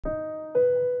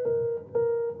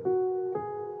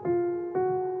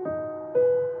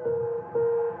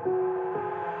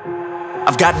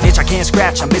I've got an itch I can't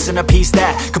scratch, I'm missing a piece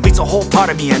that completes a whole part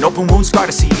of me, an open wound scar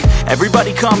to see.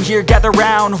 Everybody come here, gather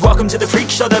round, welcome to the freak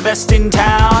show, the best in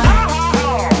town.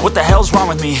 What the hell's wrong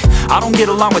with me? I don't get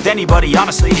along with anybody,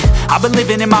 honestly. I've been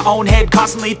living in my own head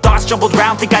constantly, thoughts jumbled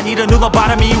round, think I need a new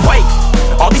lobotomy. Wait,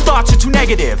 all these thoughts are too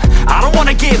negative, I don't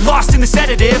wanna get lost in the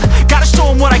sedative. Gotta show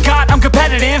them what I got, I'm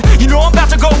competitive.